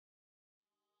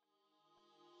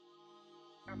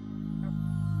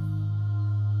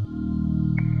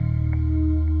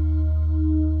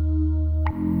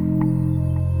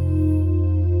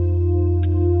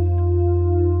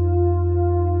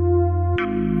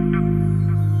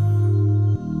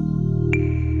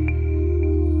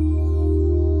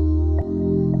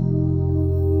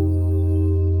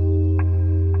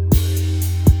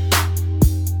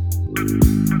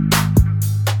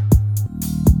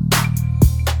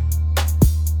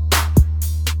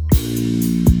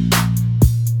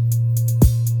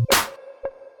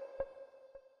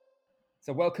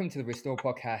So, welcome to the Restore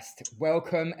Podcast.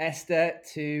 Welcome, Esther,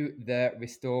 to the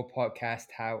Restore Podcast.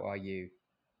 How are you?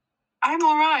 I'm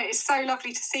all right. It's so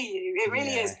lovely to see you. It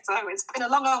really is. So it's been a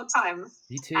long old time.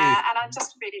 You too. And I'm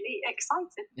just really excited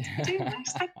to be doing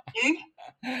this. Thank you.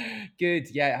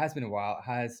 Good. Yeah, it has been a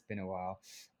while.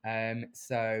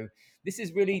 So this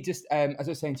is really just, as I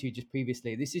was saying to you just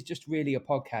previously, this is just really a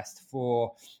podcast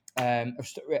for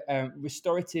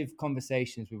restorative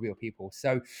conversations with real people.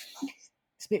 So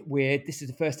it's a bit weird. This is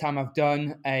the first time I've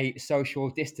done a social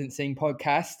distancing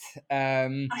podcast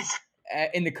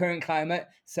in the current climate.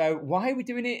 So why are we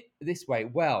doing it this way?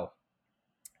 Well,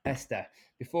 Esther,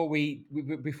 before we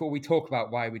talk about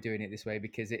why we're doing it this way,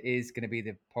 because it is going to be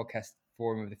the podcast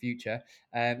forum of the future,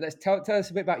 let's tell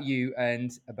us a bit about you and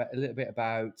a little bit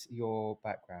about your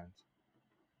background.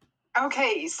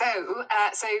 Okay, so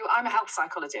I'm a health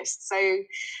psychologist. So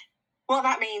what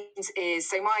that means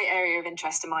is, my area of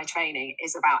interest in my training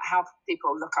is about how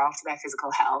people look after their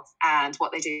physical health and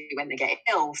what they do when they get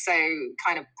ill. So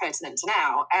kind of pertinent to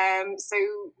now. So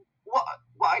what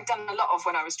I'd done a lot of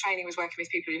when I was training was working with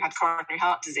people who had coronary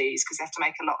heart disease, because they have to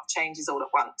make a lot of changes all at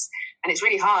once. And it's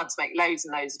really hard to make loads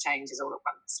and loads of changes all at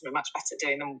once. We're much better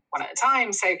doing them one at a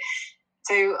time. So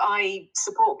I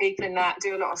support people in that,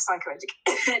 do a lot of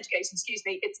psychoeducation. Excuse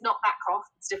me, it's not that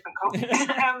cough, it's a different cough.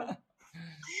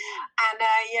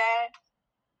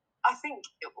 I think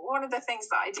one of the things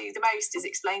that I do the most is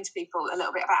explain to people a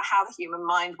little bit about how the human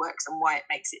mind works and why it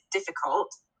makes it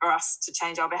difficult for us to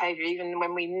change our behaviour, even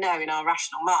when we know in our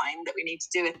rational mind that we need to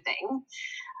do a thing.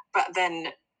 But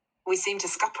then we seem to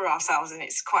scupper ourselves, and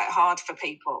it's quite hard for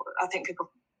people. I think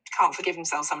people can't forgive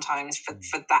themselves sometimes for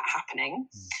that happening.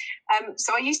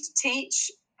 So I used to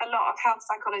teach a lot of health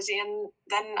psychology, and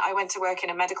then I went to work in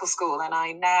a medical school, and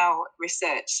I now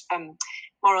research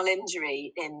moral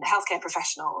injury in healthcare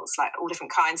professionals, like all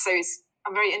different kinds. So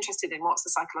I'm very interested in what's the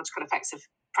psychological effects of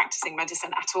practicing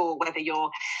medicine at all, whether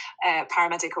you're a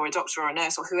paramedic or a doctor or a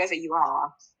nurse or whoever you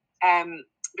are,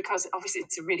 because obviously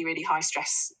it's a really high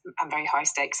stress and very high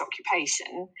stakes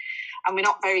occupation, and we're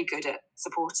not very good at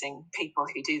supporting people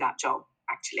who do that job,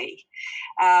 actually.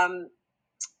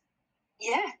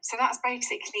 So that's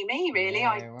basically me, really.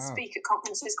 I speak at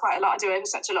conferences quite a lot. I do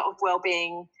such a lot of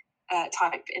wellbeing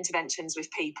type interventions with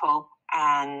people,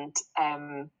 and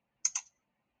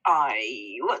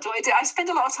what do I do? I spend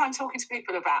a lot of time talking to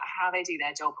people about how they do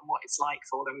their job and what it's like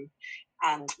for them,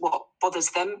 and what bothers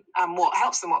them, and what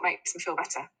helps them, what makes them feel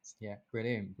better. Yeah,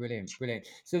 brilliant.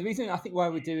 So the reason I think why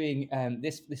we're doing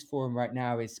this forum right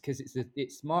now is because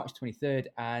it's March 23rd,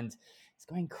 and it's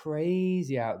going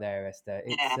crazy out there, Esther.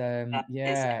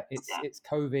 It's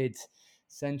COVID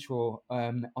central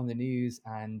on the news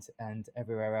and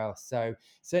everywhere else. So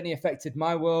certainly affected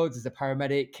my world as a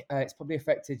paramedic. It's probably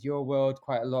affected your world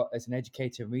quite a lot as an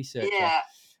educator and researcher.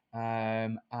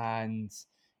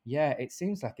 It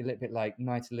seems like a little bit like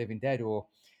Night of the Living Dead or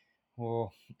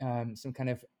some kind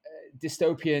of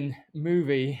dystopian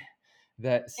movie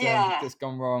that's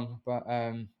gone wrong. But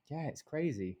it's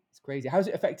crazy. How's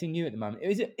it affecting you at the moment?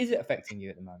 Is it affecting you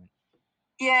at the moment?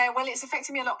 Yeah, well, it's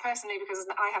affecting me a lot personally, because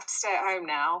I have to stay at home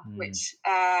now, which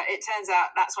it turns out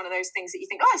that's one of those things that you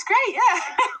think, oh, it's great,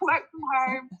 work from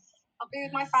home, I'll be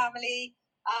with my family,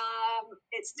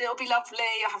 it'll be lovely,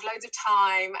 I have loads of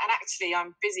time, and actually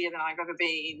I'm busier than I've ever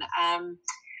been.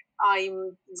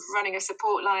 I'm running a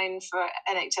support line for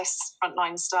NHS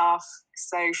frontline staff,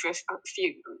 so for a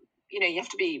few, you have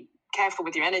to be careful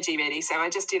with your energy, really, so I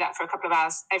just do that for a couple of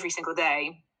hours every single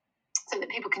day, so that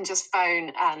people can just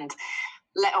phone and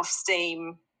let off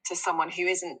steam to someone who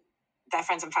isn't their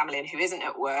friends and family and who isn't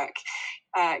at work,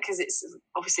 because it's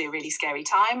obviously a really scary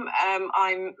time.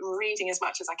 I'm reading as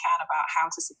much as I can about how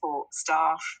to support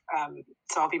staff,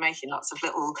 so I'll be making lots of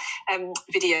little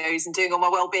videos and doing all my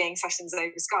wellbeing sessions over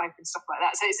Skype and stuff like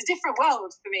that. So it's a different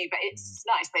world for me, but it's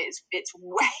nice, but it's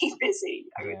way busy,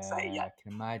 I would say. Yeah, I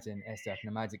can imagine, Esther. I can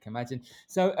imagine.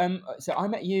 So I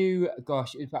met you,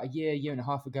 gosh, it was about a year and a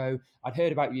half ago. I'd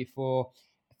heard about you before,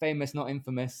 famous, not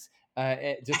infamous,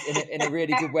 just in a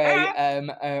really good way,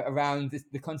 around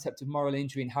the concept of moral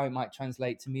injury and how it might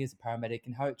translate to me as a paramedic,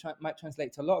 and how it might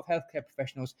translate to a lot of healthcare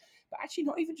professionals, but actually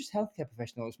not even just healthcare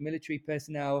professionals, military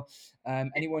personnel,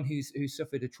 anyone who's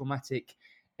suffered a traumatic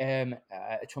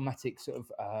sort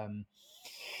of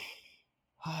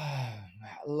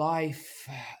life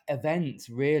event,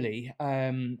 really,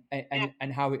 and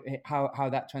how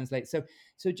that translates.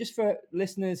 So just for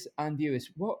listeners and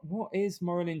viewers, what is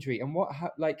moral injury, and what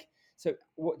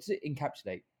does it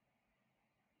encapsulate?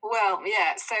 Well,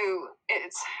 yeah, so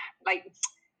it's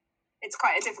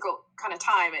quite a difficult kind of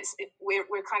time.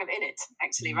 We're kind of in it,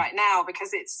 actually, right now,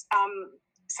 because it's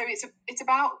so it's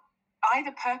about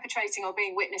either perpetrating or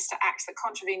being witness to acts that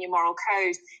contravene your moral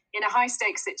code in a high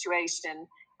stakes situation,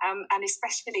 and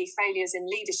especially failures in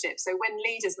leadership. So when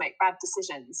leaders make bad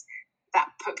decisions that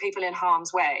put people in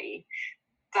harm's way,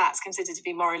 that's considered to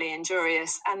be morally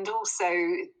injurious. And also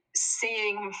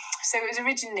seeing, so it was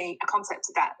originally a concept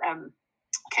that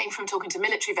came from talking to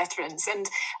military veterans, and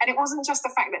it wasn't just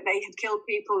the fact that they had killed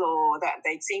people or that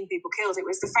they'd seen people killed. It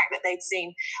was the fact that they'd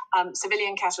seen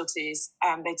civilian casualties,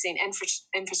 they'd seen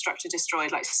infrastructure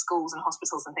destroyed, like schools and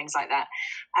hospitals and things like that,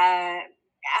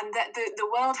 and that the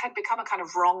world had become a kind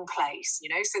of wrong place, you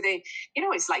know. So they, you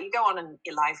know, it's like you go on in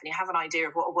your life and you have an idea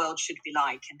of what a world should be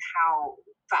like and how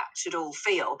that should all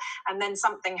feel, and then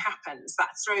something happens that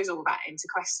throws all that into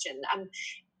question. And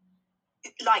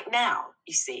like now,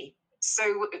 you see,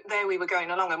 so there we were going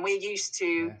along, and we're used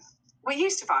to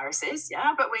viruses,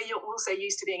 but we're also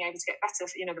used to being able to get better,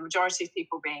 you know, the majority of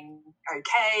people being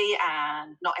okay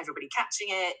and not everybody catching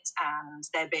it, and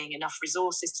there being enough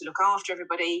resources to look after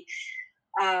everybody,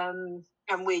 and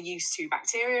we're used to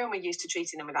bacteria and we're used to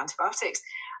treating them with antibiotics.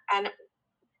 And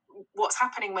what's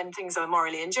happening when things are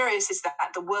morally injurious is that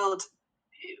the world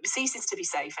ceases to be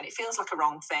safe and it feels like a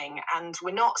wrong thing, and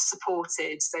we're not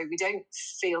supported, so we don't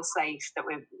feel safe, that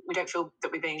we don't feel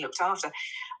that we're being looked after.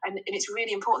 And it's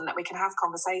really important that we can have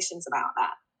conversations about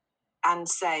that and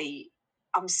say,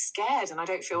 I'm scared and I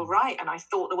don't feel right, and I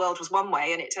thought the world was one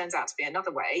way and it turns out to be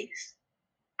another way.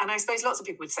 And I suppose lots of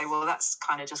people would say, well, that's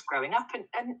kind of just growing up,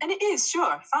 and it is,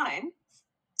 sure, fine,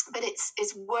 but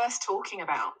it's worth talking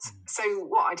about. So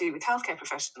what I do with healthcare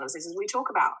professionals is we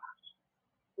talk about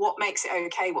what makes it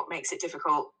okay, what makes it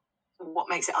difficult, what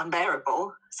makes it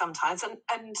unbearable sometimes.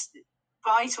 And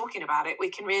by talking about it,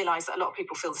 we can realise that a lot of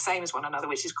people feel the same as one another,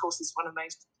 which of course is one of the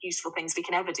most useful things we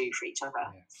can ever do for each other.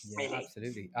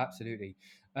 Really. Absolutely.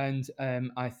 And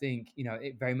I think, you know,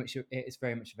 it's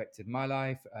very much affected my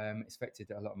life. It's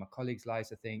affected a lot of my colleagues'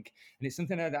 lives, I think. And it's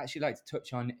something I'd actually like to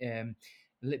touch on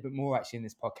a little bit more actually in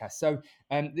this podcast. So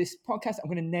this podcast, I'm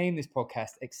going to name this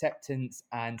podcast Acceptance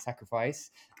and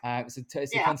Sacrifice. It's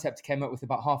a concept I came up with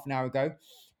about half an hour ago,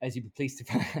 as you'd be pleased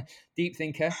to deep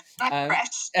thinker.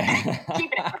 Fresh.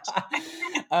 Keep it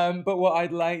fresh. But what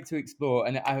I'd like to explore,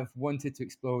 and I've wanted to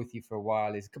explore with you for a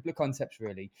while, is a couple of concepts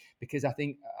really, because I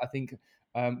think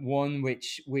one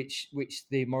which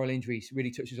the moral injury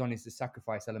really touches on is the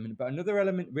sacrifice element, but another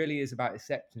element really is about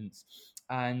acceptance.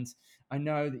 And I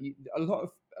know that a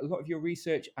lot of your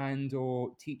research and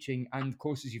or teaching and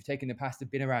courses you've taken in the past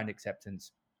have been around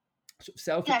acceptance, sort of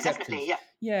self-acceptance,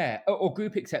 or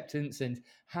group acceptance, and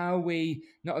how we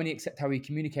not only accept how we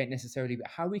communicate necessarily, but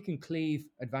how we can cleave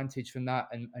advantage from that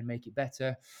and make it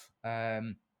better.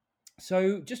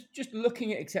 So just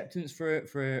looking at acceptance for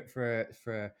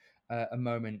a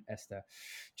moment, Esther,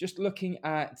 just looking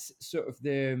at sort of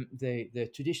the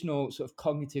traditional sort of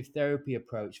cognitive therapy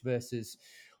approach versus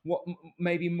what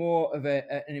maybe more of an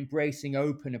embracing,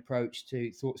 open approach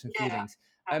to thoughts and feelings.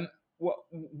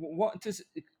 What does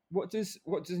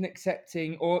an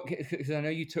accepting, or because I know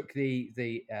you took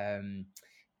the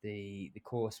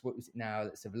course, what was it now?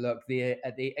 Let's have a look. The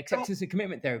acceptance and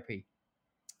commitment therapy.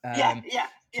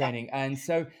 Training. And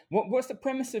so what's the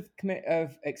premise of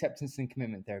acceptance and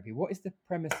commitment therapy? What is the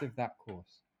premise of that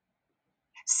course?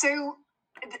 So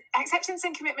acceptance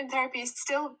and commitment therapy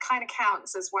still kind of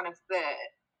counts as one of the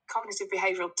cognitive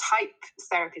behavioral type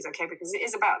therapies, okay, because it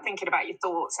is about thinking about your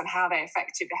thoughts and how they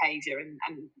affect your behavior and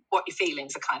what your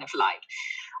feelings are kind of like.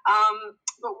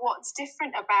 But what's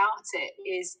different about it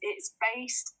is it's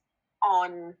based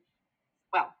on,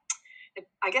 well,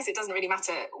 I guess it doesn't really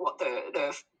matter what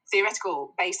the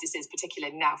theoretical basis is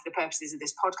particularly now for the purposes of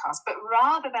this podcast, but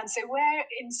rather than, so where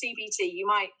in CBT you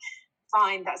might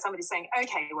find that somebody's saying,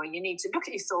 okay, well, you need to look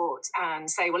at your thoughts and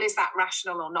say, well, is that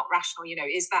rational or not rational? You know,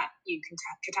 is that you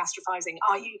catastrophizing?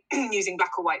 Are you using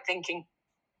black or white thinking?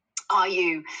 Are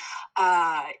you,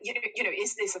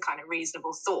 is this a kind of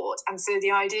reasonable thought? And so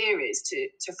the idea is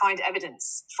to find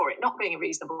evidence for it not being a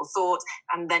reasonable thought,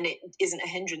 and then it isn't a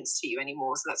hindrance to you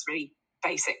anymore. So that's really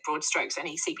basic, broad strokes.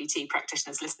 Any CBT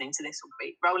practitioners listening to this will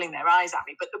be rolling their eyes at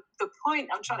me. But the point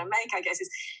I'm trying to make, I guess, is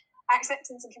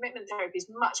acceptance and commitment therapy is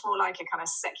much more like a kind of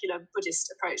secular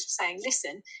Buddhist approach to saying,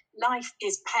 listen, life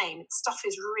is pain, stuff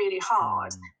is really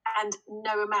hard, and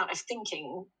no amount of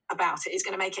thinking about it is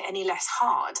going to make it any less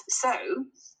hard. So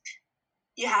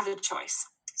you have a choice.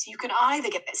 So you can either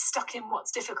get stuck in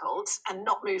what's difficult and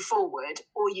not move forward,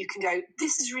 or you can go,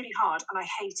 this is really hard and I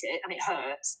hate it and it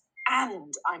hurts,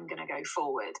 and I'm going to go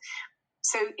forward.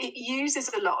 So it uses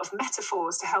a lot of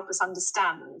metaphors to help us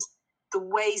understand the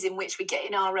ways in which we get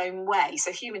in our own way.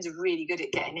 So humans are really good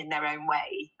at getting in their own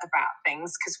way. about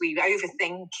things because we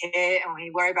overthink it and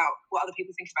we worry about what other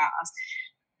people think about us.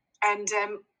 And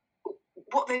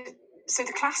so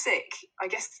the classic, I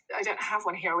guess I don't have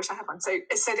one here, I wish I had one. So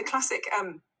the classic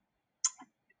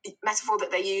metaphor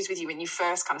that they use with you when you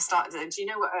first kind of started, do you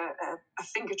know what a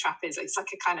finger trap is? It's like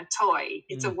a kind of toy.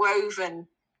 It's a woven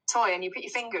toy and you put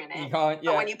your finger in it. But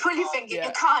when you pull your finger,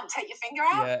 you can't take your finger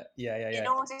out. In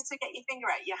order to get your finger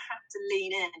out, you have to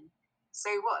lean in. So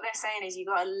what they're saying is you've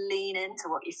got to lean into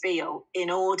what you feel in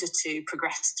order to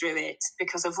progress through it,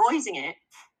 because avoiding it,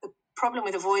 the problem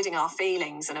with avoiding our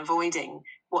feelings and avoiding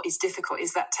what is difficult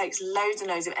is that takes loads and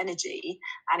loads of energy,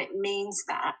 and it means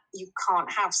that you can't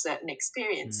have certain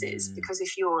experiences because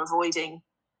if you're avoiding,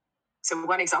 so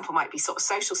one example might be sort of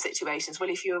social situations. Well,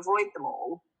 if you avoid them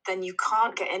all, then you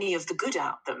can't get any of the good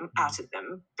out of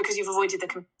them because you've avoided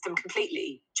them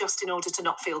completely just in order to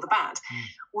not feel the bad.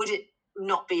 Would it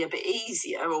not be a bit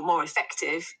easier or more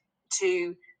effective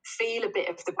to feel a bit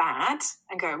of the bad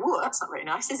and go, oh, that's not very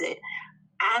nice, is it?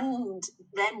 And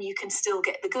then you can still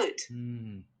get the good.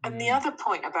 And the other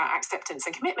point about acceptance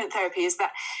and commitment therapy is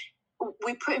that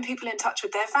we're putting people in touch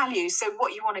with their values. So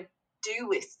what you want to do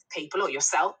with people or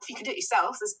yourself, you can do it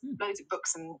yourself, there's loads of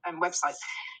books and websites,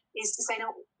 is to say, no,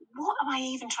 what am I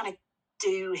even trying to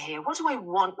do here? What do I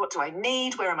want? What do I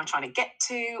need? Where am I trying to get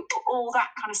to? All that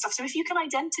kind of stuff. So if you can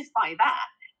identify that,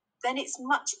 then it's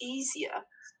much easier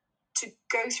to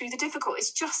go through the difficult.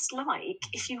 It's just like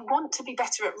if you want to be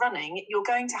better at running, you're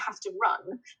going to have to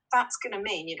run. That's going to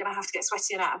mean you're going to have to get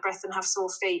sweaty and out of breath and have sore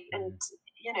feet. And,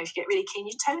 you know, if you get really keen,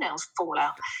 your toenails fall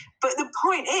out. But the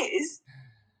point is,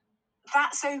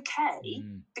 that's okay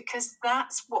because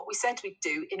that's what we said we'd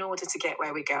do in order to get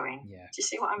where we're going. Do you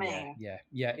see what I mean?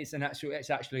 Yeah. It's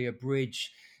actually a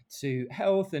bridge to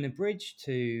health and a bridge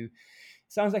to.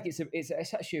 Sounds like it's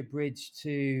actually a bridge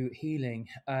to healing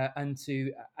and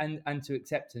to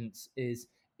acceptance is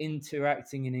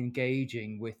interacting and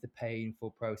engaging with the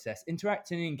painful process,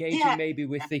 interacting and engaging maybe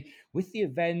with the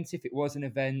event if it was an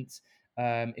event.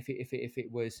 If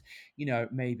it was, you know,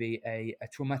 maybe a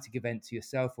traumatic event to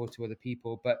yourself or to other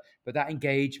people, but that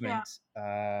engagement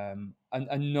and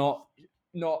not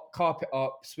carpet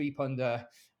up, sweep under,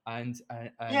 and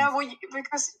well,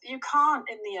 because you can't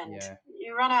in the end.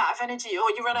 You run out of energy or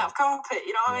you run out of carpet.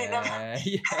 You know what I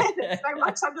mean? There's so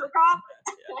much under the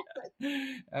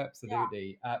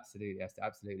carpet.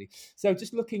 Absolutely. So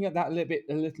just looking at that a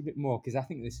little bit more, because I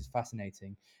think this is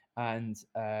fascinating, and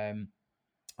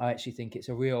I actually think it's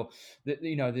a real,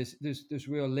 you know, there's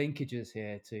real linkages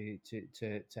here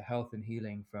to health and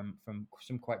healing from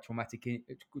some quite traumatic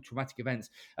events.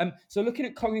 So looking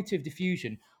at cognitive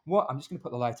diffusion, what I'm just going to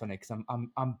put the light on it because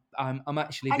I'm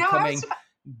actually becoming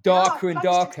darker and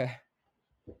darker.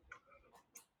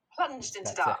 Plunged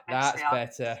into darkness.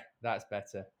 That's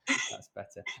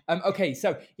better. Okay,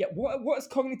 so what's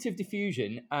cognitive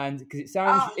diffusion? And because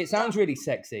it sounds really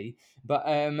sexy, but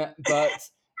I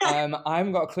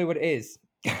haven't got a clue what it is.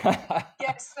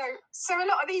 So a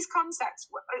lot of these concepts,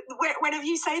 whenever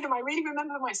you say them, I really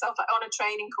remember myself on a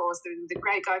training course. The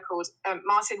great guy called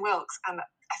Martin Wilkes, and I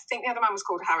think the other man was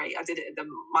called Harry. I did it at the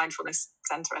Mindfulness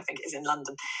Centre, I think it is in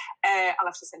London. I'll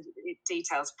have to send you the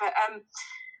details. But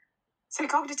so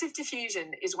cognitive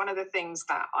diffusion is one of the things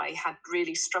that I had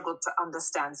really struggled to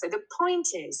understand. So the point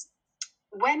is,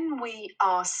 when we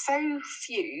are so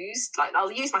fused, like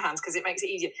I'll use my hands because it makes it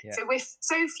easier. So we're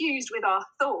so fused with our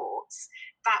thoughts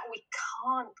that we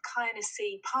can't kind of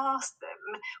see past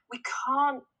them. We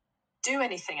can't do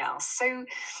anything else. So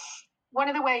one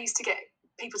of the ways to get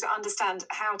people to understand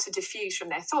how to diffuse from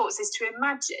their thoughts is to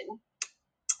imagine.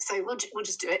 So we'll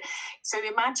just do it. So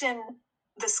imagine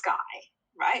the sky,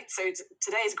 right? So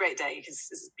today is a great day because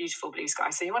it's a beautiful blue sky.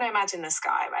 So you want to imagine the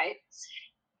sky, right?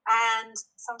 And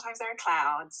sometimes there are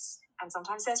clouds, and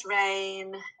sometimes there's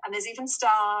rain, and there's even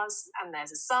stars, and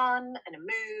there's a sun and a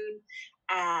moon,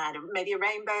 and maybe a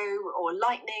rainbow or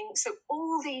lightning. So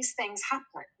all these things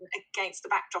happen against the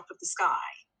backdrop of the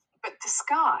sky. But the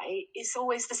sky is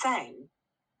always the same.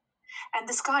 And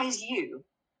the sky is you.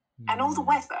 And all the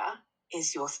weather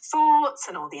is your thoughts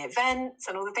and all the events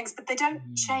and all the things, but they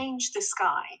don't change the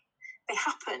sky. They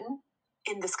happen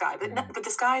in the sky, but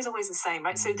the sky is always the same,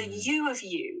 right? So the you of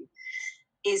you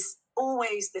is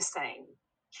always the same.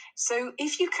 So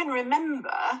if you can remember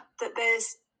that there's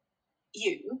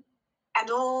you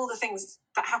and all the things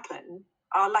that happen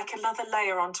are like another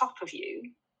layer on top of you,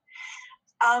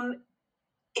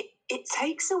 it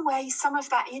takes away some of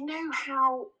that. You know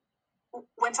how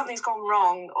when something's gone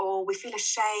wrong or we feel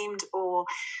ashamed or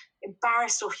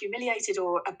embarrassed or humiliated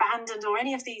or abandoned or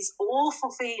any of these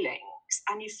awful feelings,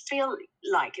 and you feel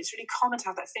like it's really common to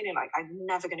have that feeling like I'm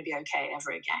never going to be okay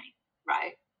ever again,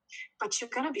 right? But you're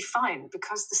going to be fine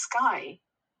because the sky,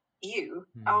 you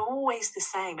are always the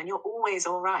same and you're always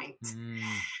all right.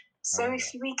 So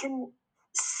if we can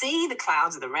see the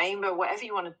clouds of the rainbow, whatever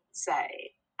you want to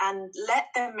say, and let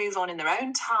them move on in their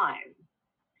own time,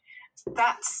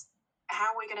 that's how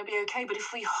we're going to be okay. But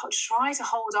if we try to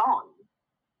hold on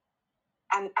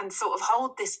and sort of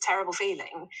hold this terrible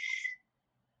feeling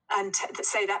and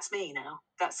say that's me now,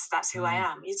 that's who I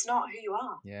am, it's not who you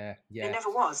are. Yeah. It never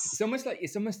was. It's almost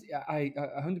I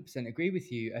 100% agree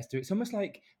with you, Esther. It's almost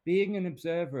like being an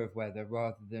observer of weather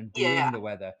rather than being the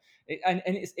weather.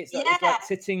 It's like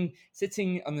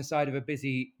sitting on the side of a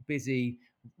busy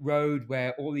road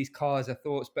where all these cars are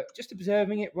thoughts, but just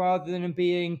observing it rather than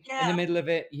being in the middle of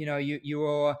it. You know,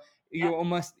 you're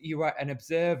an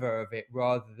observer of it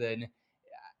rather than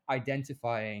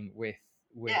identifying with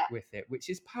it, which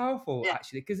is powerful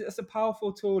actually, because it's a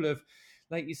powerful tool of,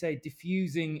 like you say,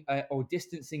 diffusing or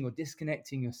distancing or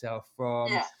disconnecting yourself from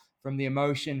the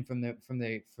emotion, from the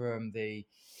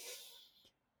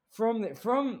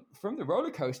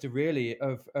roller coaster, really,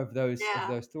 of those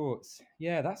thoughts.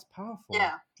 Yeah, that's powerful.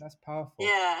 That's powerful.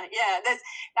 Yeah.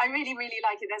 I really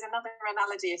like it. There's another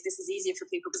analogy, if this is easier for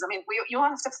people, because I mean, you all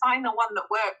have to find the one that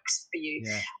works for you.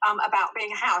 About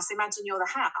being a house. Imagine you're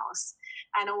the house,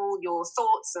 and all your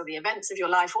thoughts or the events of your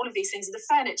life, all of these things are the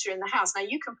furniture in the house. Now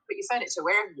you can put your furniture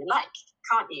wherever you like,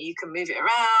 can't you? You can move it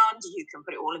around, you can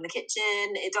put it all in the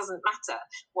kitchen. It doesn't matter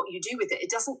what you do with it. It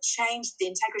doesn't change the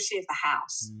integrity of the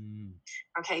house.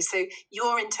 Okay, so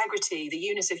your integrity, the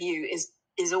unit of you,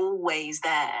 is always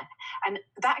there, and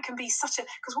that can be such a,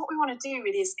 because what we want to do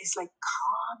really is like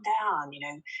calm down, you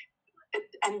know.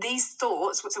 And these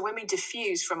thoughts, so when we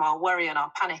diffuse from our worry and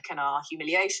our panic and our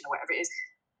humiliation or whatever it is,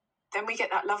 then we get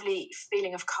that lovely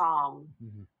feeling of calm.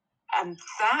 And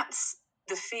that's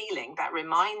the feeling that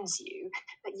reminds you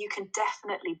that you can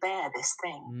definitely bear this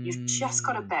thing. You've just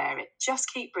got to bear it.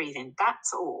 Just keep breathing.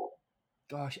 That's all.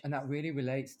 Gosh, and that really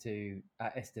relates to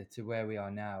Esther, to where we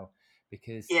are now,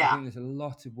 because I think there's a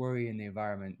lot of worry in the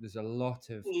environment. There's a lot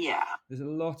of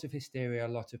hysteria, a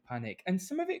lot of panic, and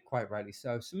some of it quite rightly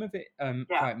so. Some of it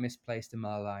quite misplaced and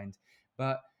maligned.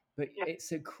 But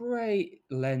it's a great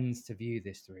lens to view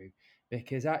this through,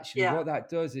 because actually what that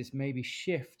does is maybe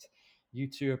shift you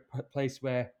to a place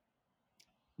where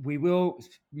we will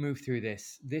move through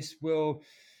this. This will,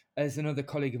 as another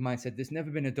colleague of mine said, there's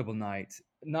never been a double night.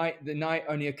 The night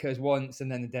only occurs once,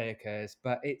 and then the day occurs.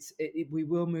 But we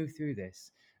will move through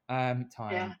this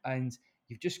time, and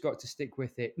you've just got to stick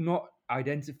with it. Not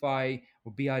identify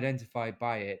or be identified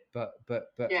by it, but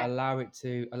allow it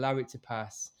to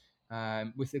pass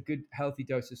with a good, healthy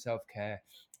dose of self-care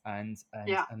and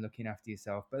looking after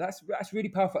yourself. But that's really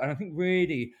powerful, and I think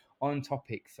really on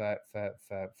topic for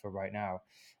right now.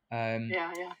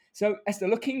 So Esther,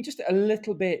 looking just a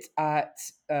little bit at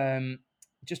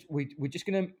we're just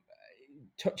going to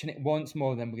touch on it once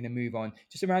more, then we're going to move on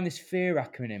just around this FEAR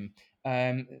acronym.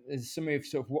 There's a summary of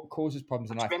sort of what causes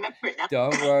problems in life. Remember it now.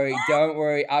 Don't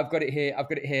worry. I've got it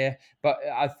here. But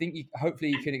I think hopefully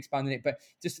you can expand on it. But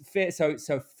just fear. So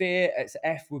fear. It's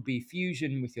F would be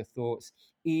fusion with your thoughts.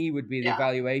 E would be the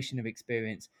evaluation of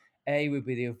experience. A would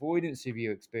be the avoidance of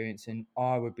your experience, and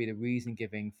R would be the reason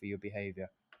giving for your behavior.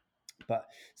 But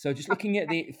so just looking at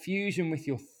the fusion with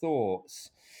your thoughts.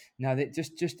 Now that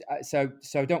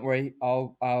so don't worry,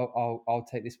 I'll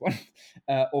take this one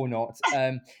or not.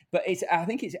 But I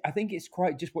think it's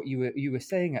quite just what you were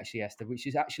saying actually, Esther, which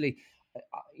is actually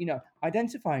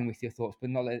identifying with your thoughts,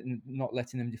 but not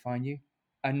letting them define you,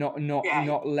 and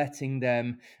not letting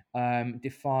them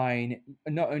define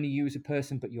not only you as a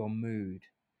person but your mood.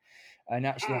 And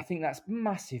actually, I think that's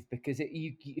massive, because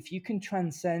if you can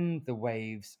transcend the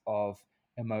waves of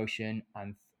emotion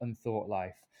and thought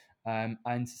life,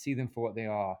 and see them for what they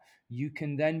are, you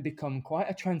can then become quite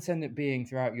a transcendent being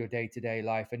throughout your day-to-day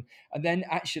life, and then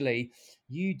actually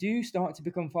you do start to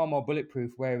become far more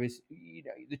bulletproof. Whereas you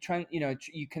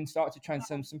can start to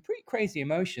transcend some pretty crazy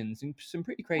emotions and some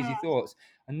pretty crazy thoughts,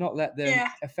 and not let them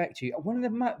affect you. One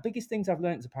of the biggest things I've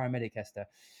learned as a paramedic, Esther,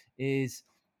 is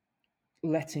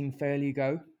letting failure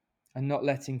go and not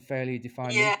letting failure define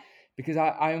me, because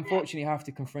I unfortunately have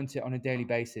to confront it on a daily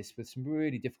basis with some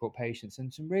really difficult patients,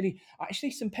 and some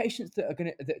patients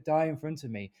that die in front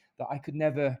of me that I could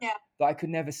never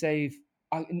save.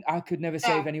 I could never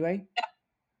save anyway.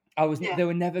 They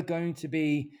were never going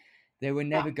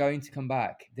to come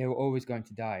back. They were always going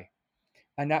to die.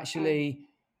 And actually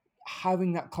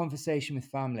having that conversation with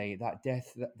family, that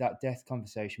death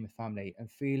conversation with family, and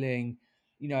feeling,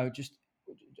 just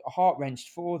heart-wrenched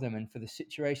for them and for the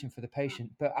situation, for the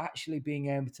patient, but actually being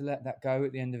able to let that go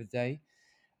at the end of the day,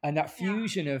 and that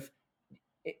fusion of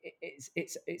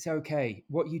it's okay.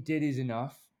 What you did is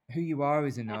enough. Who you are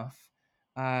is enough,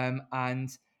 and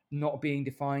not being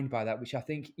defined by that, which I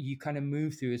think you kind of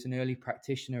move through as an early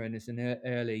practitioner and as an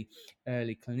early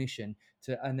clinician,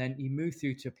 and then you move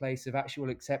through to a place of actual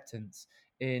acceptance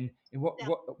in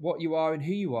what you are and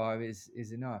who you are is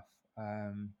enough.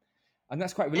 And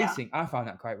that's quite releasing. I found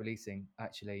that quite releasing,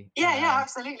 actually.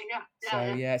 Absolutely.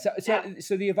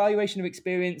 So the evaluation of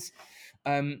experience,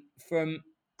 from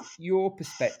your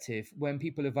perspective, when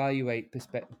people evaluate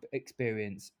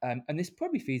experience, and this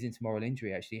probably feeds into moral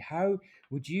injury, actually, how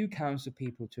would you counsel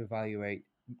people to evaluate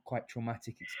quite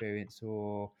traumatic experience?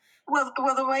 Or well,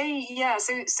 the way,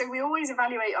 so we always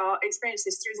evaluate our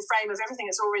experiences through the frame of everything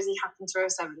that's already happened to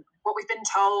us, and what we've been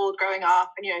told growing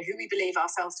up, and who we believe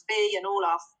ourselves to be, and all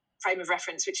our frame of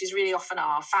reference, which is really often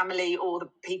our family or the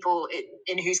people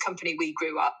in whose company we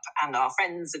grew up, and our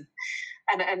friends, and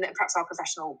perhaps our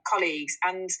professional colleagues.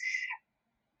 And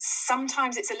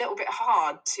sometimes it's a little bit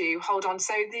hard to hold on.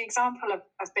 So the example of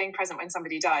being present when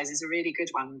somebody dies is a really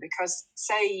good one, because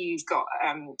say you've got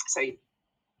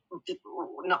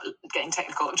not getting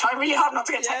technical, I'm trying really hard not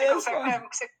to get technical. So you've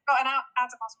got an out of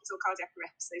hospital cardiac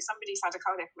arrest. So somebody's had a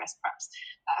cardiac arrest perhaps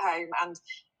at home,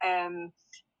 and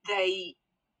they,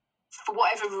 for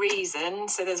whatever reason,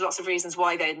 so there's lots of reasons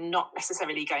why they're not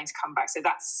necessarily going to come back. So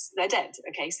they're dead.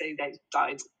 Okay, so they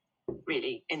died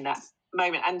really in that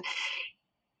moment. And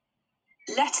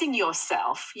letting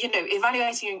yourself,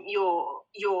 evaluating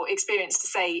your experience to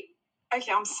say,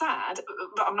 okay, I'm sad,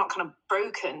 but I'm not kind of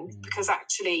broken, because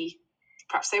actually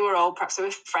perhaps they were old, perhaps they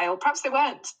were frail, perhaps they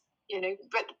weren't,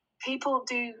 but people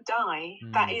do die.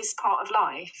 That is part of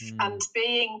life. And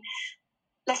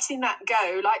letting that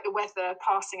go, like the weather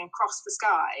passing across the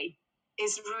sky,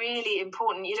 is really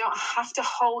important. You don't have to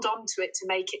hold on to it to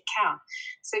make it count.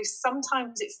 So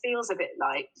sometimes it feels a bit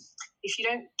like, if you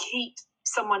don't keep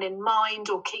someone in mind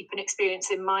or keep an experience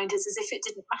in mind, it's as if it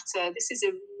didn't matter. This is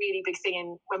a really big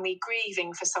thing when we're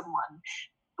grieving for someone.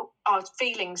 Our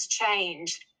feelings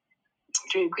change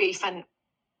through grief, and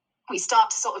we start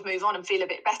to sort of move on and feel a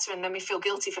bit better, and then we feel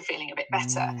guilty for feeling a bit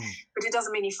better. But it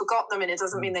doesn't mean you forgot them, and it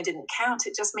doesn't mean they didn't count.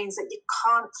 It just means that you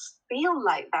can't feel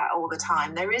like that all the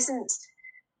time. There isn't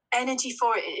energy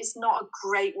for it. It is not a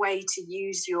great way to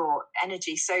use your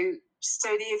energy. So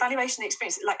the evaluation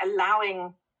experience, like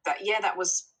allowing that, that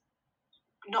was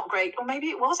not great, or maybe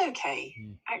it was okay,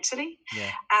 actually,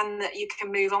 and that you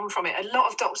can move on from it. A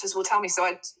lot of doctors will tell me, so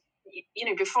when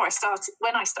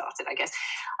I started, I guess,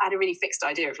 I had a really fixed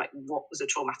idea of like what was a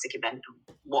traumatic event,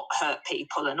 and what hurt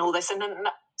people, and all this. And then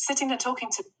sitting there talking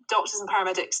to doctors and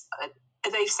paramedics,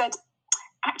 they've said,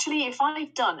 actually, if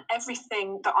I've done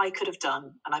everything that I could have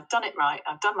done, and I've done it right,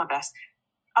 I've done my best,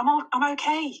 I'm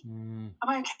okay.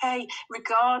 I'm okay,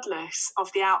 regardless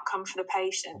of the outcome for the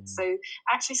patient. So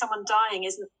actually, someone dying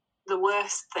isn't the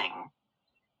worst thing.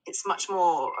 It's much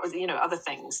more, other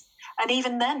things. And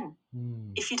even then,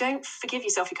 if you don't forgive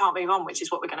yourself, you can't move on, which is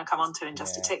what we're going to come on to in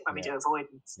just a tick when we do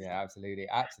avoidance. Yeah, absolutely.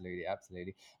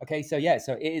 Okay, so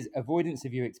it is avoidance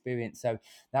of your experience. So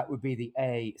that would be the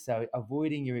A. So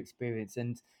avoiding your experience,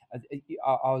 and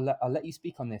I'll let you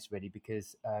speak on this, really,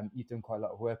 because you've done quite a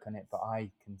lot of work on it. But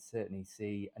I can certainly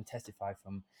see and testify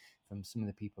from some of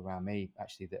the people around me,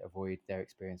 actually, that avoid their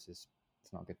experiences.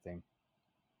 It's not a good thing.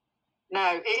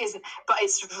 No, it isn't, but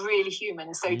it's really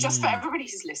human. So just for everybody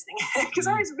who's listening, because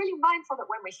I was really mindful that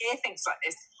when we hear things like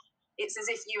this, it's as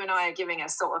if you and I are giving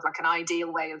us sort of like an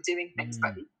ideal way of doing things.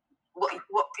 But what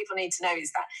people need to know is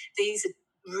that these are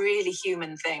really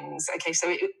human things. Okay,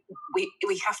 so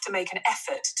we have to make an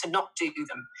effort to not do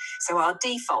them. So our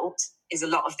default is a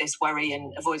lot of this worry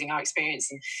and avoiding our experience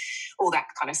and all that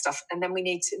kind of stuff. And then we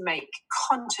need to make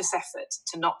conscious effort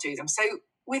to not do them. So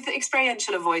with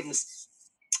experiential avoidance,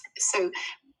 so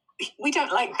we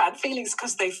don't like bad feelings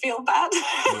because they feel bad.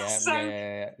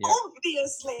 Obviously,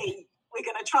 we're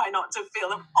going to try not to feel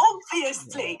them.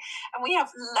 Obviously, and we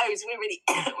have loads. We're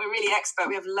really expert.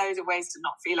 We have loads of ways to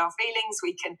not feel our feelings.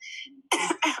 We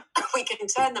can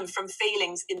turn them from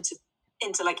feelings into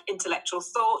like intellectual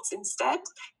thoughts instead.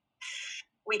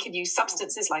 We can use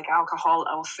substances like alcohol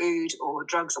or food or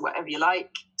drugs or whatever you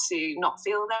like to not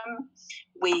feel them.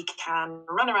 We can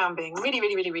run around being really,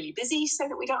 really, really, really busy so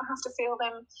that we don't have to feel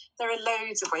them. There are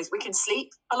loads of ways. We can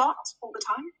sleep a lot all the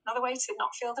time, another way to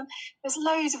not feel them. There's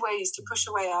loads of ways to push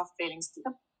away our feelings.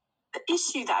 The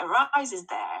issue that arises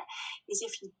there is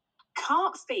if you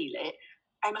can't feel it,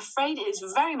 I'm afraid it is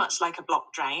very much like a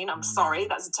blocked drain. I'm sorry,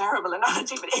 that's a terrible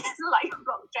analogy, but it is like a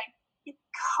blocked drain. You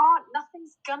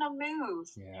nothing's gonna move.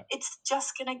 Yeah. It's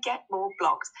just gonna get more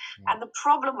blocked. Yeah. And the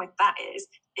problem with that is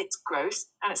it's gross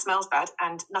and it smells bad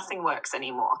and nothing works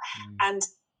anymore. And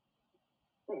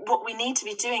what we need to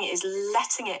be doing is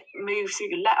letting it move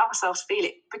through, let ourselves feel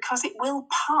it, because it will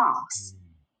pass.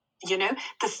 You know,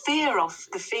 the fear of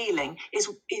the feeling is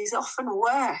often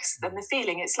worse than the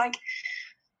feeling. It's like,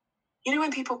 you know,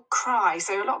 when people cry,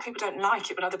 so a lot of people don't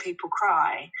like it when other people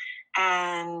cry,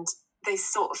 and they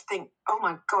sort of think, oh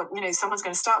my God, you know, someone's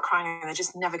going to start crying and they're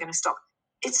just never going to stop.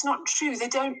 It's not true. They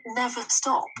don't never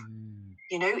stop.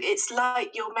 You know, it's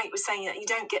like your mate was saying that you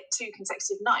don't get 2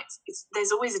 consecutive nights.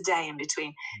 There's always a day in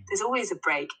between. There's always a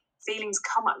break. Feelings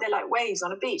come up. They're like waves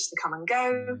on a beach. They come and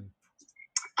go.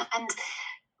 And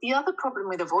the other problem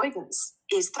with avoidance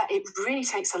is that it really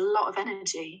takes a lot of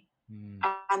energy.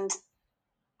 And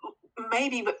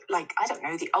maybe, like, I don't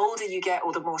know, the older you get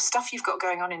or the more stuff you've got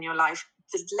going on in your life,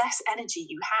 the less energy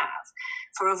you have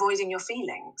for avoiding your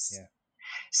feelings. Yeah.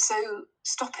 So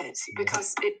stop it,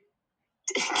 because it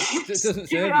doesn't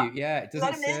serve you. Yeah, it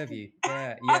doesn't serve you.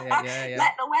 Yeah. Let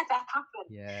the weather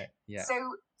happen. Yeah.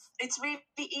 So it's really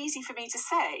easy for me to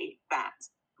say that,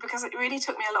 because it really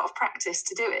took me a lot of practice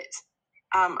to do it.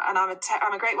 And I'm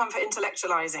a great one for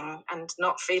intellectualizing and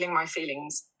not feeling my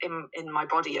feelings in my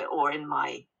body or in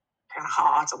my kind of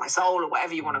heart or my soul or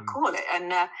whatever you want to call it.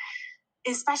 And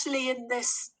especially in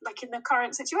this, like in the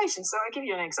current situation. So I'll give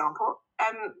you an example.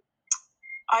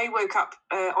 I woke up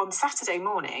on Saturday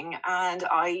morning and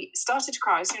I started to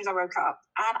cry as soon as I woke up,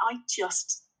 and I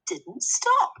just didn't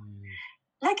stop.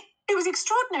 Like, it was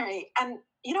extraordinary. And,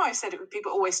 you know, I've said it,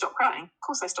 people always stop crying. Of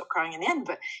course I stopped crying in the end,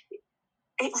 but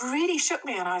it really shook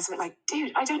me. And I was like,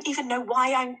 dude, I don't even know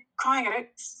why I'm crying. I don't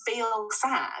feel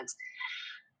sad.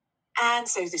 And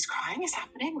so this crying is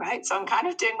happening, right? So I'm kind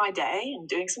of doing my day and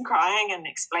doing some crying and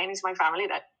explaining to my family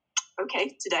that,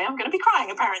 okay, today I'm going to be crying,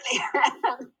 apparently.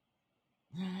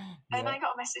 And I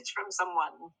got a message from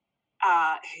someone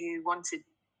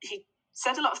he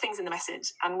said a lot of things in the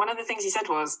message. And one of the things he said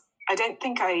was, I don't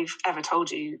think I've ever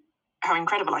told you how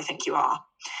incredible I think you are.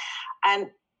 And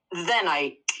then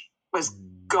I was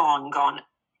gone.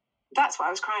 That's what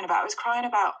I was crying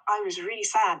about. I was really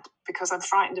sad because I'm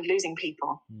frightened of losing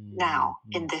people now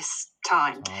in this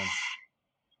time.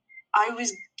 I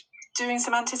was doing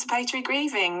some anticipatory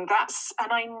grieving.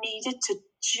 And I needed to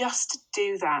just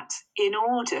do that in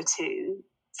order to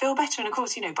feel better. And of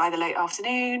course, you know, by the late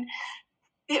afternoon,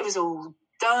 it was all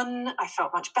done. I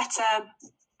felt much better.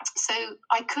 So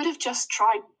I could have just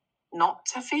tried not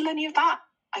to feel any of that.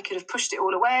 I could have pushed it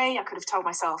all away. I could have told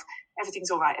myself,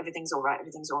 everything's all right.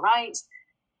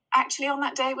 Actually, on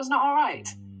that day, it was not all right.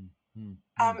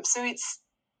 So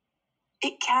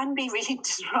it can be really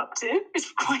disruptive.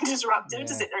 It's quite disruptive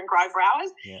to sit there and cry for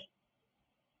hours. Yeah.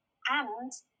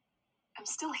 And I'm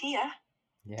still here.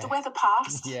 Yeah. The weather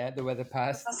passed. Yeah, the weather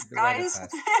passed. The skies.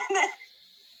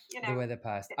 You know, the weather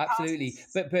passed. Absolutely.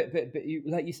 But you,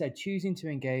 like you said, choosing to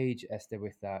engage, Esther,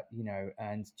 with that, you know,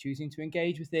 and choosing to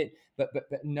engage with it, but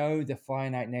know the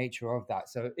finite nature of that.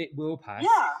 So it will pass.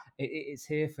 Yeah. It's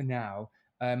here for now.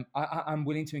 I'm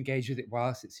willing to engage with it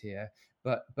whilst it's here,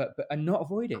 but and not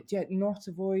avoid it. Yeah, not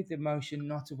avoid the emotion,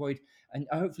 not avoid, and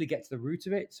hopefully get to the root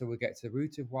of it. So we'll get to the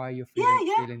root of why you're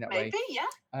feeling that way. Yeah.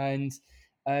 And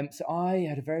so I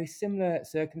had a very similar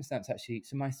circumstance actually.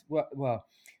 So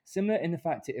similar in the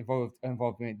fact it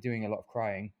involved me doing a lot of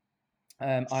crying.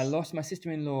 I lost my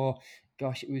sister-in-law.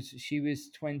 Gosh, she was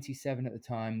 27 at the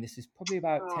time. This is probably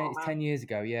about 10 years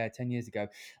ago. Yeah, 10 years ago.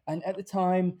 And at the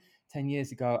time, 10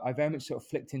 years ago, I very much sort of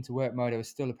flicked into work mode. I was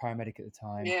still a paramedic at the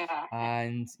time. Yeah.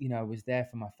 And, you know, I was there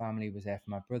for my family, was there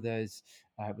for my brothers,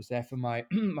 was there for my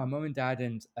my mum and dad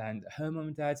and her mum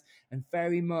and dad, and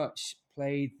very much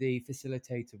played the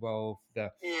facilitator role,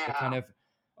 the kind of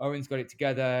Owen's got it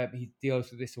together, he deals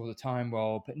with this all the time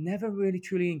role, but never really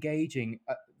truly engaging,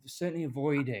 certainly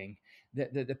avoiding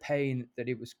the pain that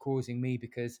it was causing me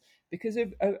because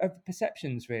of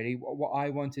perceptions, really, what I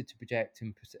wanted to project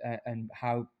and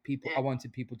how I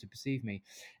wanted people to perceive me.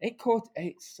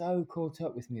 It's so caught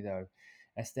up with me though,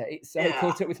 Esther. It's so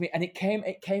caught up with me, and it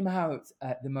came out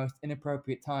at the most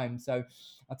inappropriate time. So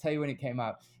I'll tell you when it came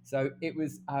out. So it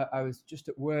was I was just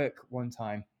at work one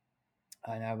time,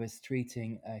 and I was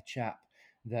treating a chap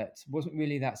that wasn't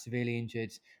really that severely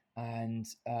injured, and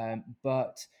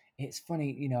but it's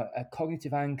funny, you know, a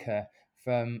cognitive anchor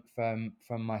from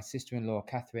my sister-in-law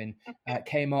Catherine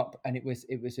came up, and it was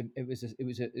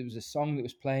a song that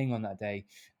was playing on that day,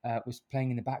 was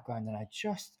playing in the background, and I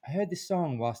heard this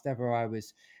song whilst ever I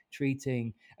was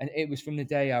treating, and it was from the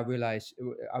day I realized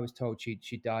I was told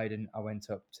she died, and I went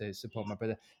up to support my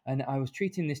brother, and I was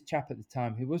treating this chap at the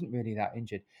time who wasn't really that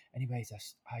injured. Anyways,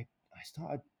 I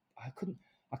started, I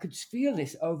could just feel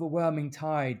this overwhelming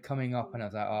tide coming up, and I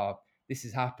was like, oh, this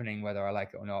is happening whether I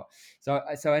like it or not. So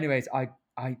anyways, I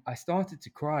started to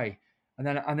cry, and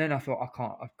then I thought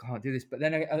I can't do this. But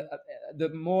then the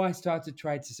more I started to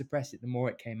try to suppress it, the more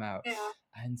it came out. Yeah.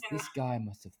 And this guy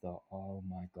must have thought, oh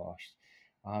my gosh,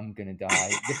 I'm gonna die.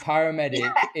 The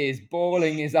paramedic is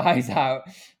bawling his eyes out.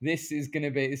 This is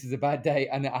a bad day.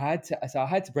 And I had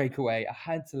to break away. I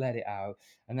had to let it out.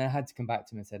 And then I had to come back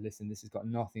to him and said, listen, this has got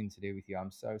nothing to do with you.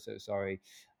 I'm so sorry.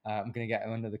 I'm going to get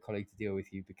another colleague to deal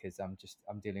with you because I'm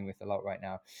dealing with a lot right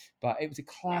now. But it was a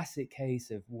classic case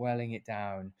of welling it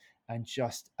down and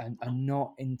and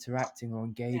not interacting or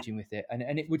engaging with it.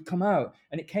 And it would come out,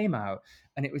 and it came out,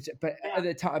 and it was, but at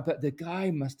the time, but the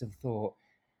guy must have thought,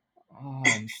 oh,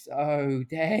 I'm so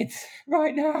dead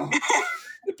right now.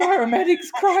 The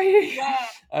paramedic's crying.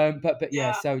 But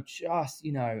yeah, so just,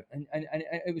 and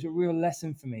it was a real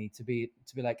lesson for me to be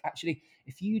like, actually,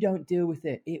 if you don't deal with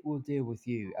it, it will deal with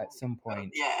you at some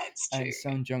point. Yeah, it's true. At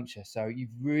some juncture. So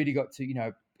you've really got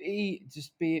to,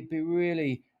 be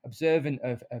really observant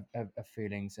of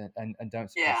feelings and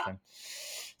don't suppress them.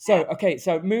 So, okay,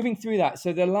 so moving through that.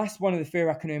 So the last one of the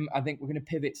fear acronym, I think we're going to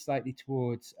pivot slightly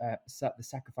towards the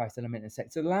sacrifice element in a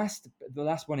sec. So the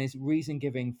last one is reason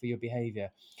giving for your behavior.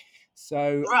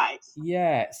 So right.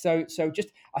 Yeah. So just,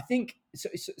 I think,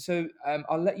 so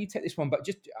I'll let you take this one, but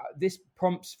just this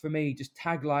prompts for me just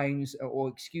taglines or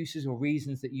excuses or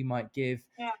reasons that you might give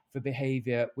for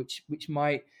behavior, which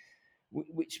might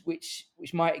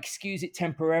excuse it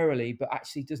temporarily, but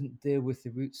actually doesn't deal with the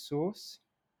root source.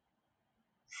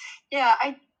 Yeah,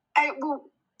 I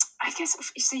guess,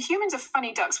 so humans are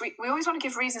funny ducks. We always want to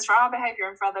give reasons for our behavior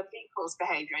and for other people's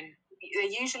behavior, and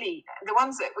they're usually, the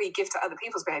ones that we give to other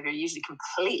people's behavior are usually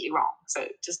completely wrong. So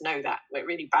just know that we're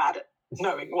really bad at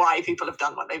knowing why people have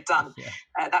done what they've done.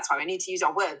 That's why we need to use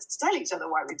our words to tell each other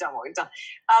why we've done what we've done.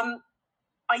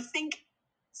 I think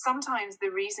sometimes the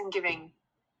reason giving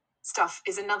stuff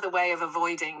is another way of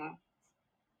avoiding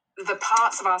the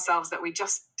parts of ourselves that we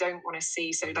just don't want to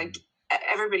see. So like,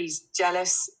 everybody's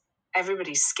jealous,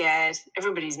 everybody's scared,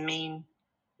 everybody's mean,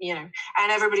 and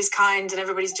everybody's kind, and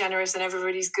everybody's generous, and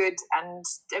everybody's good, and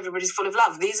everybody's full of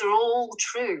love. These are all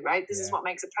true, right? This is what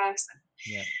makes a person.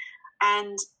 Yeah.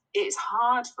 And it's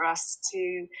hard for us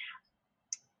to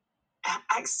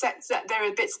accept that there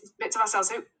are bits of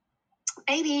ourselves who,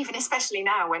 maybe even especially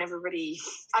now when everybody,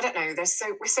 I don't know,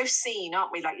 we're so seen,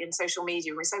 aren't we? Like in social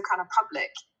media, we're so kind of public,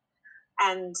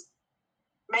 and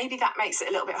maybe that makes it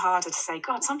a little bit harder to say,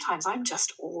 God, sometimes I'm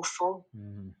just awful.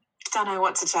 Don't know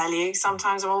what to tell you.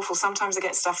 Sometimes I'm awful. Sometimes I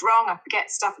get stuff wrong. I forget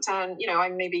stuff. I'm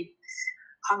maybe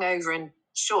hungover and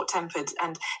short-tempered.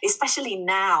 And especially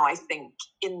now, I think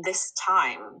in this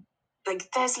time, like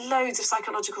there's loads of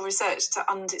psychological research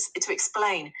to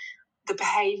explain the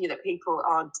behavior that people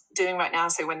are doing right now.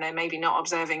 So when they're maybe not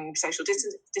observing social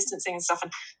distancing and stuff,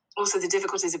 and also the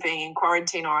difficulties of being in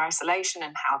quarantine or isolation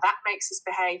and how that makes us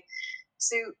behave.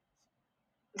 So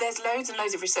there's loads and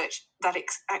loads of research that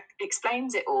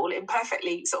explains it all in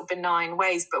perfectly sort of benign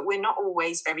ways, but we're not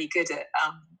always very good at,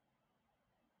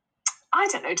 I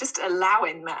don't know, just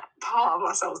allowing that part of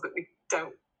ourselves that we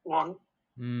don't want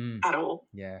at all.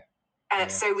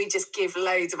 So we just give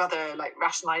loads of other like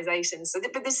rationalizations. So,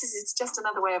 but it's just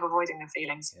another way of avoiding the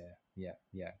feelings.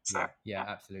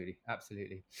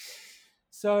 Absolutely.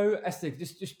 So Esther,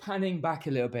 just panning back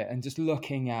a little bit and just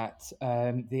looking at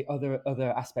the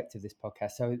other aspect of this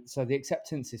podcast. So the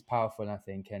acceptance is powerful, I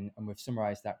think, and we've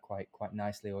summarized that quite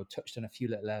nicely, or touched on a few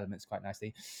little elements quite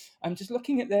nicely. I'm just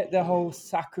looking at the whole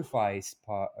sacrifice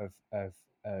part of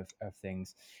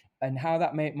things, and how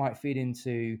that might feed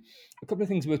into a couple of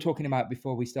things we were talking about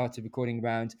before we started recording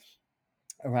around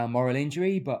moral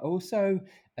injury, but also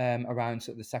around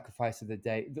sort of the sacrifice of the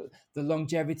day, the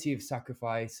longevity of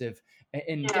sacrifice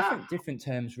in different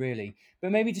terms, really.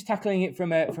 But maybe just tackling it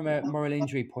from a moral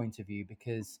injury point of view,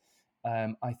 because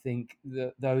I think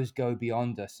that those go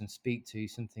beyond us and speak to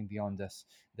something beyond us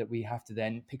that we have to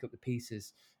then pick up the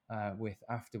pieces with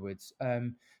afterwards.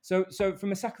 So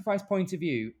from a sacrifice point of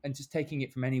view, and just taking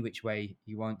it from any which way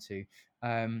you want to,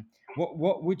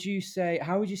 what would you say?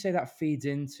 How would you say that feeds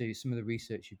into some of the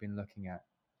research you've been looking at?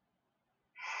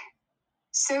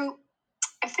 So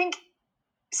I think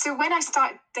So when I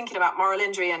started thinking about moral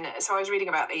injury, and so I was reading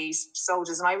about these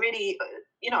soldiers, and I really,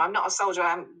 I'm not a soldier.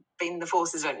 I haven't been in the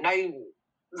forces. I don't know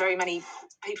very many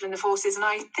people in the forces, and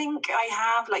I think I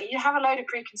have, you have a load of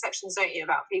preconceptions, don't you,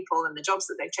 about people and the jobs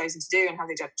that they've chosen to do and how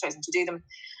they've chosen to do them.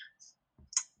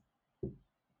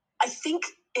 I think,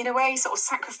 in a way, sort of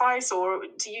sacrifice, or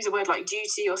to use a word like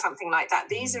duty or something like that,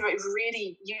 these are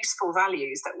really useful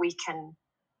values that we can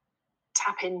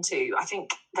tap into. I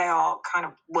think they are kind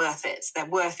of worth it. They're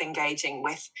worth engaging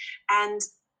with. And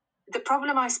the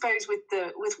problem, I suppose,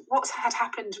 with what had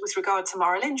happened with regard to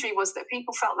moral injury was that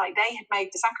people felt like they had made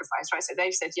the sacrifice, right? So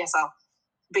they've said, yes, I'll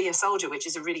be a soldier, which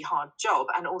is a really hard job.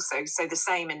 And also, so the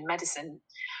same in medicine,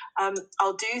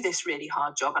 I'll do this really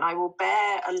hard job and I will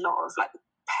bear a lot of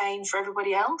pain for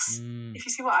everybody else, if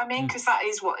you see what I mean, because that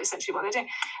is essentially what they're doing.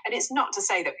 And it's not to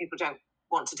say that people don't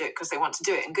want to do it because they want to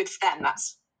do it, and good for them,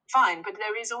 that's fine. But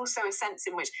there is also a sense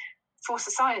in which, for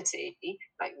society,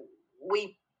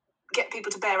 we get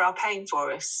people to bear our pain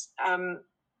for us.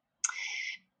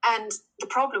 And the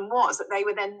problem was that they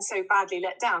were then so badly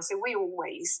let down. So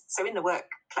so in the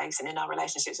workplace and in our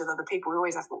relationships with other people, we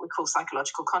always have what we call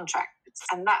psychological contracts.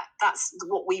 And that's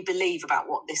what we believe about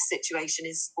what this situation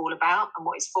is all about and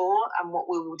what it's for and what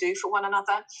we will do for one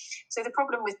another. So the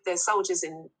problem with the soldiers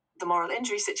in the moral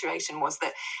injury situation was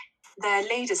that their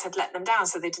leaders had let them down.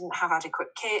 So they didn't have adequate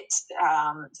kit.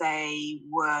 They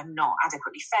were not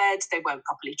adequately fed. They weren't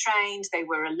properly trained. They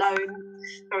were alone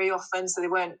very often. So they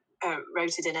weren't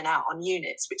rotated in and out on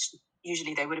units, which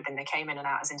usually they would have been. They came in and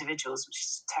out as individuals, which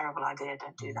is a terrible idea.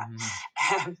 Don't do that.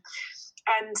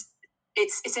 And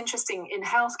it's interesting in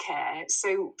healthcare.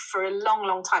 So for a long,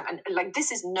 long time, and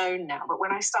this is known now, but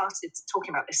when I started talking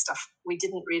about this stuff, we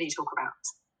didn't really talk about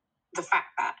the fact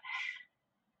that,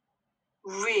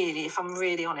 really, if I'm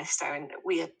really honest, Owen,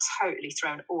 we had totally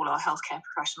thrown all our healthcare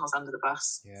professionals under the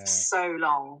bus for so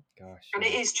long. Gosh, and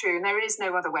it is true, and there is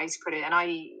no other way to put it, and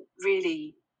I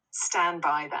really stand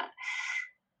by that.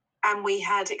 And we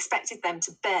had expected them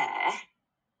to bear,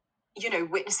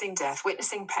 witnessing death,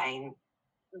 witnessing pain,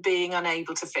 being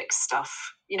unable to fix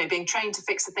stuff, being trained to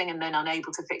fix a thing and then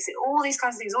unable to fix it, all these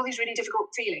kinds of things, all these really difficult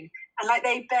feelings, and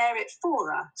they bear it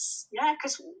for us,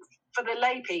 because for the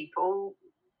lay people,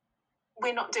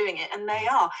 we're not doing it, and they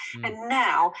are. And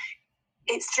now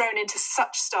it's thrown into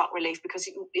such stark relief because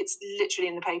it's literally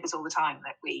in the papers all the time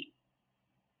that we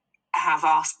have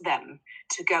asked them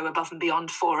to go above and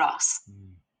beyond for us.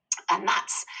 And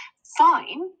that's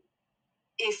fine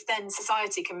if then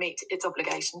society can meet its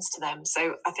obligations to them.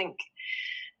 So I think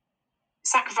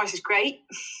sacrifice is great,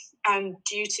 and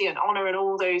duty and honour and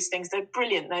all those things, they're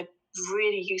brilliant. They're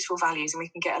really useful values, and we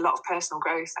can get a lot of personal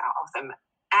growth out of them.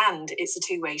 And it's a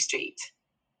two-way street.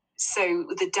 So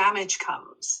the damage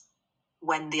comes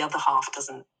when the other half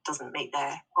doesn't meet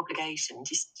their obligation. Do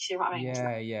you see what I mean?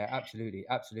 Yeah, absolutely.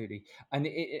 And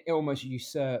it almost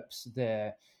usurps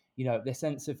the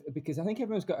sense of, because I think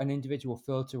everyone's got an individual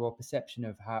filter or perception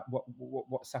of how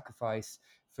what sacrifice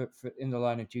for in the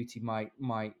line of duty might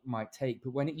take,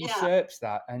 but when it usurps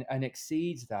that and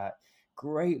exceeds that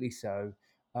greatly, so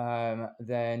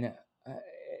then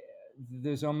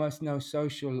there's almost no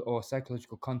social or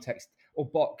psychological context or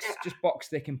box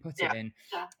they can put it in,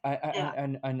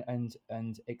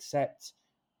 and accept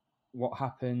what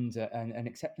happened and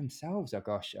accept themselves. I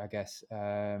guess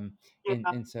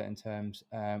in certain terms,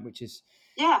 which is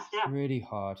really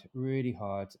hard.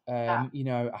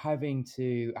 Having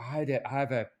to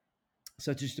have a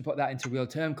so just to put that into real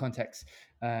term context,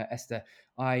 Esther,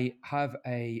 I have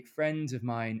a friend of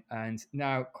mine, and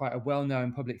now quite a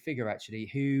well-known public figure actually,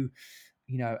 who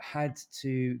had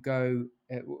to go,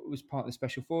 was part of the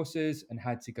special forces and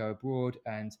had to go abroad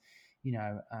and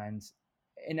and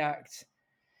enact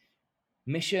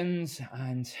missions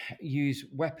and use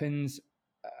weapons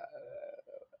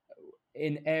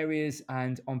in areas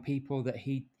and on people that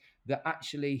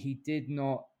actually he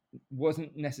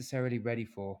wasn't necessarily ready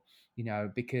for,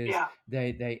 because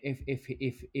they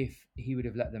if he would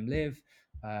have let them live,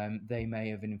 they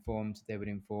would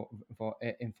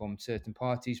inform certain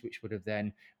parties, which would have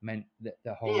then meant that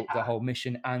the whole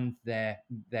mission and their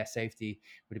safety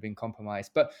would have been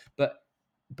compromised. But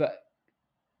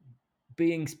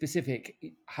being specific,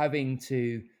 having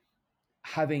to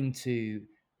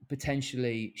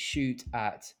potentially shoot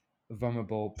at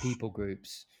vulnerable people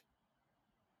groups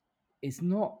is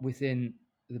not within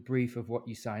the brief of what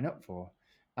you sign up for.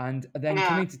 And then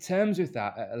coming to terms with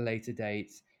that at a later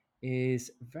date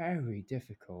is very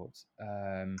difficult.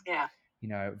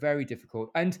 Very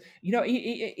difficult. And,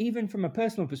 even from a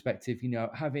personal perspective,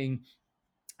 having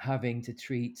to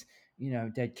treat,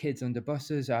 dead kids under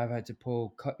buses. I've had to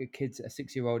pull kids, a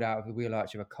 6-year-old, out of the wheel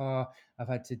arch of a car. I've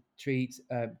had to treat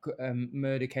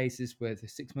murder cases with a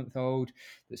 6-month-old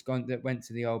that went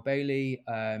to the Old Bailey.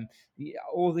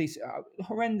 All these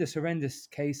horrendous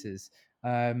cases.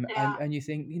 And you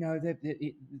think,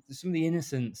 some of the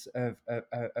innocence of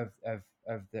the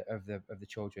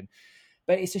children.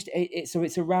 But it's just so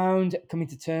it's around coming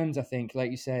to terms, I think,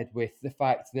 like you said, with the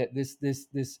fact that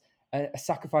there's a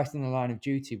sacrifice on the line of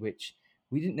duty which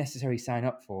we didn't necessarily sign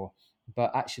up for,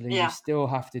 but actually you still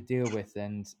have to deal with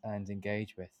and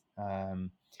engage with.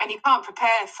 And you can't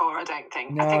prepare for, I don't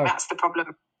think. No. I think that's the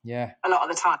problem. Yeah. A lot of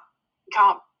the time, you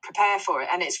can't prepare for it,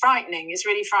 and it's frightening. It's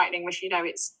really frightening if you know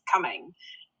it's coming,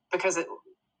 because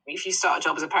if you start a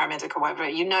job as a paramedic or whatever,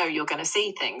 you're going to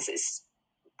see things. It's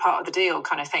part of the deal,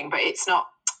 kind of thing. But it's not.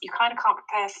 You kind of can't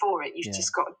prepare for it. You've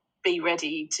just got to be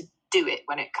ready to do it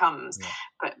when it comes.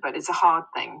 Yeah. But it's a hard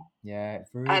thing. Yeah,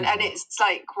 really and it's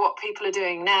like what people are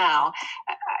doing now.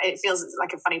 It feels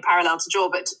like a funny parallel to draw,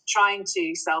 but trying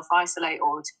to self-isolate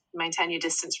or to maintain your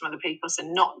distance from other people,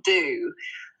 to not do.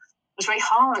 It's very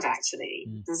hard, actually.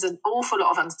 There's an awful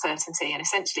lot of uncertainty, and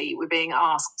essentially we're being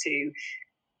asked to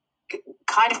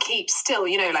kind of keep still,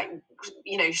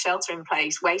 shelter in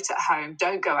place, wait at home,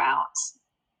 don't go out.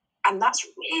 And that's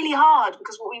really hard,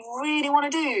 because what we really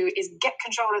want to do is get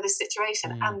control of this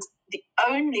situation. And the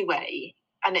only way,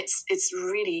 and it's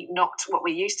really not what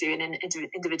we're used to in an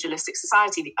individualistic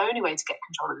society, the only way to get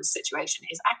control of this situation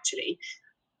is actually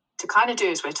to kind of do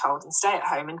as we're told and stay at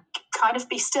home and kind of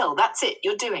be still. That's it.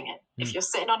 You're doing it. If you're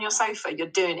sitting on your sofa, you're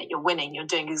doing it. You're winning. You're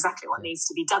doing exactly what needs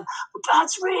to be done. But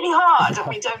that's really hard.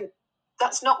 And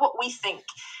that's not what we think.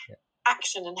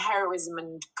 Action and heroism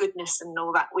and goodness and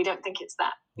all that. We don't think it's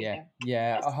that. I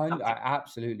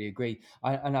absolutely agree.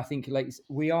 And I think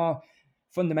we are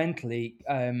fundamentally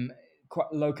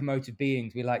quite locomotive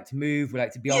beings. We like to move. We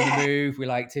like to be on the move. We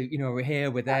like to, we're here,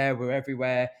 we're there, we're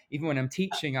everywhere. Even when I'm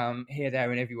teaching, I'm here,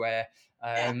 there, and everywhere.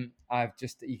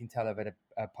 You can tell I've had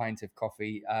a pint of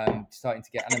coffee, starting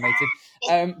to get animated.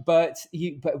 But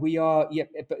we are,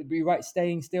 but you're right,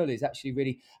 staying still is actually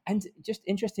really, and just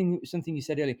interesting, something you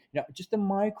said earlier, just the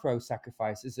micro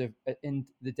sacrifices in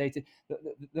the data,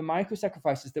 the micro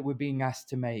sacrifices that we're being asked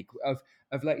to make of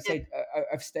like you say,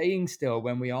 of staying still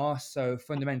when we are so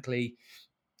fundamentally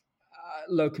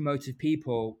locomotive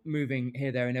people moving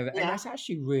here, there, and over. And that's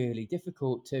actually really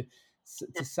difficult to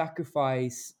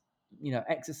sacrifice,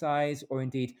 exercise, or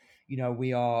indeed,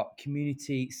 we are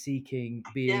community seeking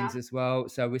beings as well.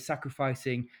 So we're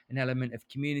sacrificing an element of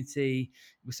community,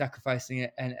 we're sacrificing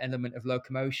an element of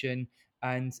locomotion.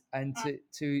 And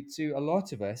to a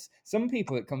lot of us, some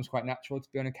people it comes quite natural to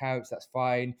be on a couch. That's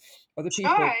fine. Other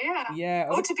people,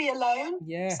 or to be alone.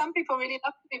 Some people really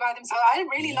love to be by themselves. I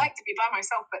really like to be by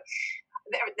myself, but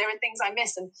there are things I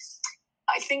miss. And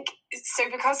I think so,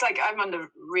 because I'm under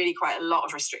really quite a lot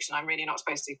of restriction. I'm really not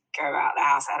supposed to go out the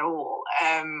house at all,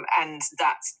 and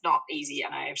that's not easy.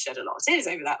 And I have shed a lot of tears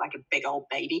over that, like a big old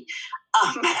baby.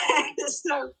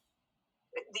 So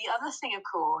the other thing, of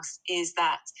course, is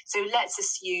that, so let's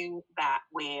assume that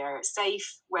we're safe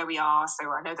where we are.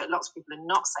 So I know that lots of people are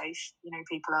not safe.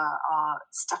 People are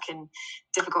stuck in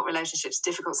difficult relationships,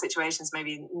 difficult situations,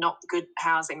 maybe not good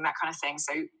housing, that kind of thing.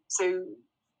 So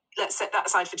let's set that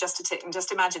aside for just a tick and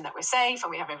just imagine that we're safe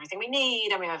and we have everything we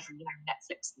need, and we have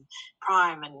Netflix and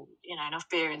Prime and enough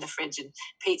beer in the fridge and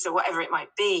pizza, whatever it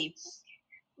might be.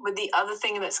 But the other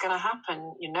thing that's going to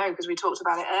happen, because we talked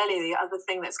about it earlier, the other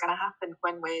thing that's going to happen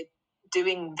when we're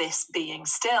doing this being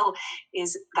still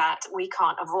is that we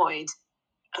can't avoid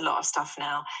a lot of stuff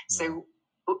now. So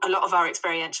a lot of our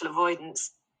experiential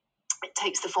avoidance, it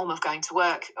takes the form of going to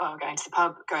work, or going to the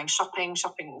pub, going shopping.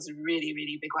 Shopping is a really,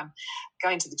 really big one.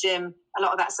 Going to the gym, a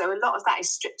lot of that. So a lot of that is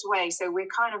stripped away. So we're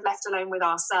kind of left alone with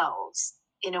ourselves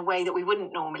in a way that we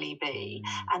wouldn't normally be.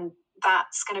 And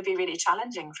that's going to be really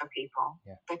challenging for people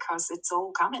because it's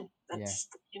all coming. That's,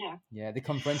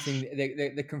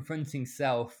 the confronting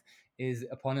self is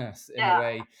upon us in a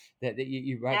way that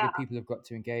you're right, that people have got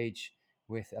to engage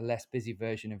with a less busy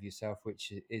version of yourself,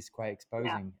 which is quite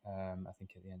exposing. I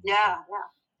think at the end of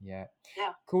the day.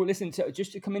 Cool. Listen, so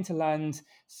just to come into land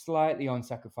slightly on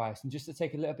sacrifice, and just to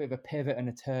take a little bit of a pivot and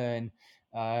a turn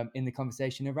in the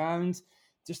conversation around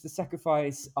just the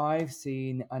sacrifice I've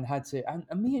seen and had to, and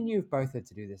me and you have both had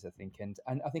to do this, I think, and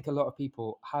I think a lot of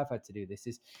people have had to do this,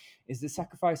 is the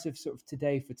sacrifice of sort of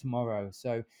today for tomorrow.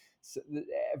 So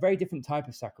a very different type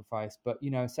of sacrifice, but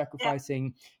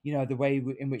sacrificing the way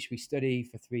in which we study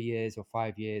for 3 years or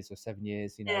 5 years or 7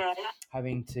 years,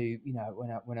 having to,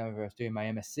 whenever I was doing my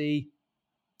MSc,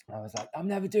 I was like, I'm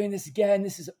never doing this again.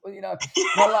 This is,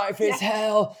 my life is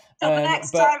hell. Till the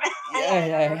next time.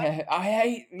 Yeah. I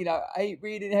hate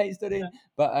reading, hate studying.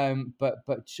 Yeah.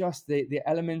 But just the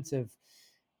element of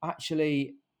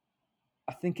actually,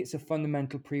 I think it's a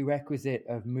fundamental prerequisite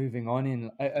of moving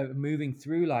on moving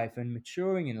through life and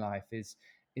maturing in life is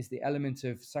the element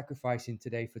of sacrificing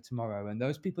today for tomorrow. And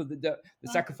those people that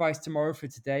sacrifice tomorrow for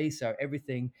today, so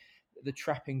everything, the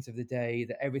trappings of the day,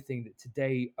 everything that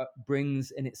today brings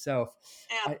in itself,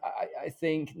 I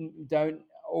think don't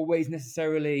always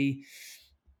necessarily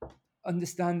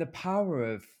understand the power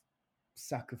of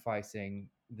sacrificing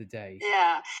the day.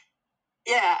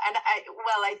 Yeah, and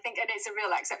I think, and it's a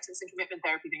real acceptance and commitment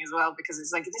therapy thing as well, because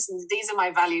it's like, these are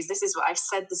my values, this is what I've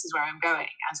said, this is where I'm going,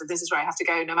 and so this is where I have to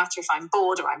go, no matter if I'm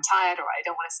bored or I'm tired or I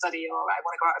don't want to study or I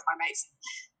want to go out with my mates.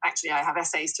 Actually, I have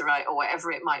essays to write or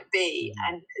whatever it might be,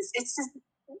 and it's just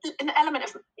an element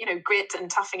of grit and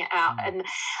toughing it out, and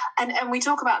we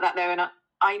talk about that though, and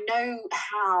I know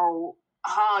how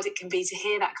hard it can be to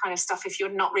hear that kind of stuff if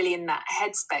you're not really in that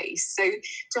headspace. So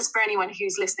just for anyone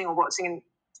who's listening or watching and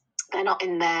they're not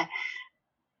in their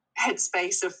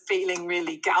headspace of feeling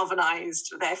really galvanized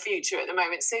for their future at the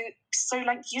moment. So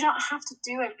like, you don't have to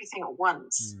do everything at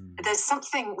once. There's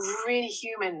something really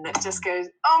human that just goes,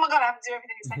 oh my God, I have to do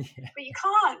everything at the same time. But you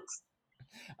can't.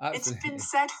 Absolutely. It's been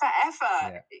said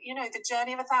forever. Yeah. The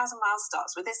journey of 1,000 miles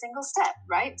starts with a single step,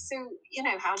 right? So,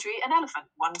 how do you eat an elephant?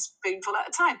 One spoonful at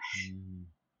a time.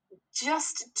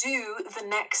 Just do the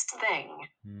next thing,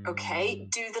 okay?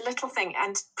 Do the little thing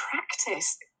and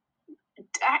practice.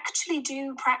 Actually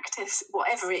do practice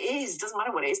whatever it is, doesn't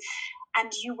matter what it is,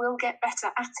 and you will get better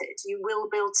at it. You will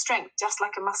build strength, just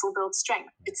like a muscle builds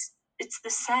strength. It's the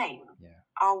same.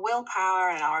 Our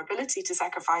willpower and our ability to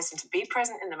sacrifice and to be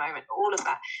present in the moment, all of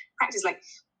that practice. Like,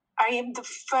 I am the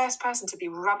first person to be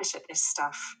rubbish at this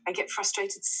stuff. I get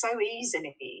frustrated so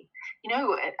easily.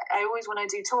 I always, when I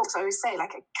do talks, I always say,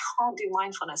 like, I can't do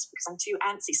mindfulness because I'm too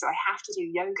antsy, so I have to do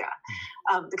yoga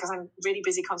because I'm really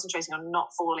busy concentrating on not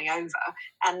falling over,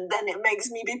 and then it makes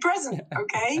me be present,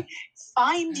 okay?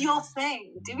 Find your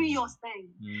thing. Do your thing.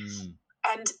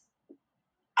 And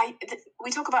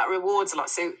we talk about rewards a lot.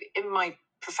 So in my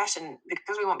profession,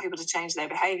 because we want people to change their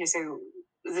behaviour, so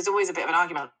there's always a bit of an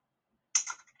argument.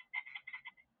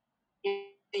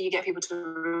 You get people to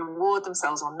reward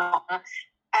themselves or not,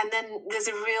 and then there's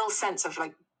a real sense of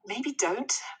like, maybe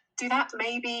don't do that,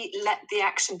 maybe let the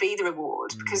action be the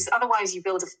reward, because otherwise you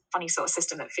build a funny sort of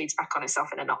system that feeds back on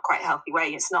itself in a not quite healthy way.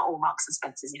 It's not all Marks and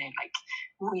Spencer's, like,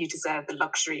 oh, you deserve the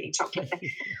luxury chocolate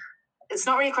thing. It's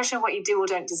not really a question of what you do or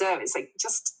don't deserve. It's like,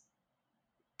 just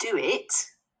do it.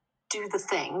 Do the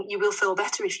thing. You will feel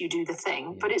better if you do the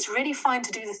thing, but it's really fine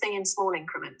to do the thing in small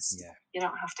increments. You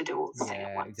don't have to do all the thing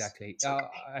at once. Exactly. Okay.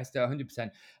 I still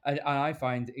 100%. And I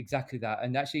find exactly that.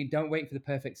 And actually, don't wait for the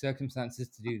perfect circumstances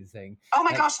to do the thing. Oh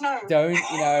my gosh, no. Don't,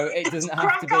 it doesn't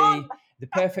have to be the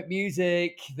perfect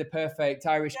music, the perfect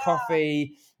Irish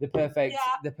coffee, the perfect,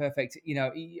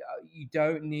 you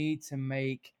don't need to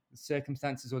make the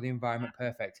circumstances or the environment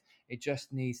perfect. It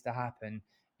just needs to happen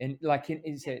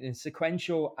in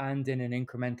sequential and in an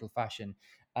incremental fashion.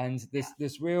 And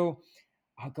there's real,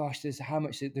 oh gosh, there's how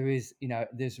much there is,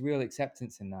 there's real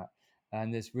acceptance in that,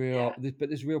 and there's real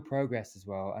progress as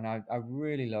well. And I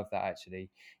really love that, actually.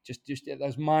 Just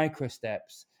those micro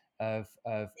steps of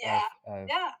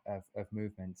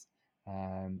movement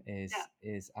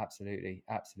is absolutely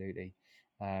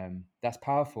that's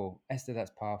powerful, Esther.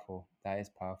 That's powerful. That is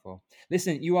powerful.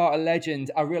 Listen, you are a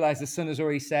legend. I realize the sun has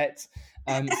already set,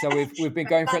 so we've been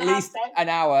going for at least an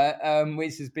hour,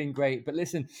 which has been great. But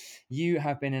listen, you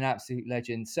have been an absolute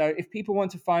legend. So if people want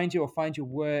to find you or find your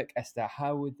work, Esther,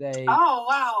 how would they? Oh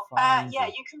wow,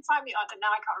 you can find me on. Now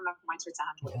I can't remember my Twitter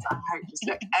handle. Is I'm hopeless.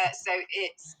 Look, so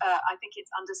it's I think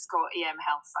it's _EM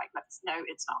Health Psych. No,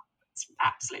 it's not. It's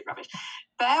absolute rubbish.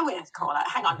 Bear with, caller.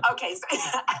 Hang on. Okay, so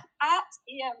at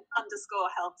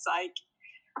EM_Health Psych.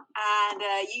 And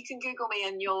you can Google me,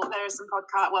 and there are some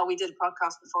podcasts. Well, we did a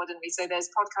podcast before, didn't we? So there's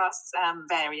podcasts,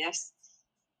 various,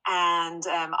 and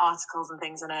articles and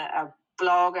things, and a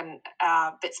blog, and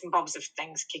bits and bobs of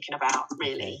things kicking about,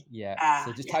 really. Okay,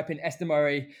 so just type in Esther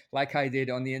Murray, like I did,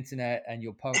 on the internet, and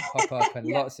you'll pop up, and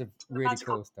lots of really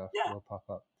cool stuff will pop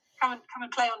up. Come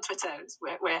and play on Twitter. It's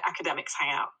where academics hang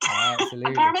out. Absolutely.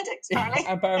 And paramedics, apparently.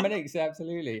 And paramedics,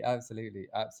 absolutely.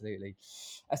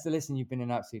 Esther, listen, you've been an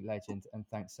absolute legend, and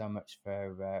thanks so much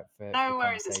for no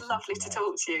worries. It's lovely to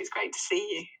talk to you. It's great to see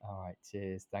you. All right,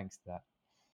 cheers. Thanks for that.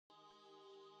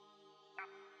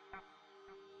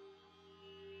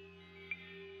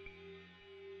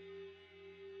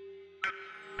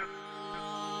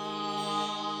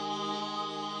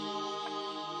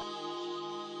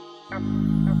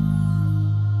 bye.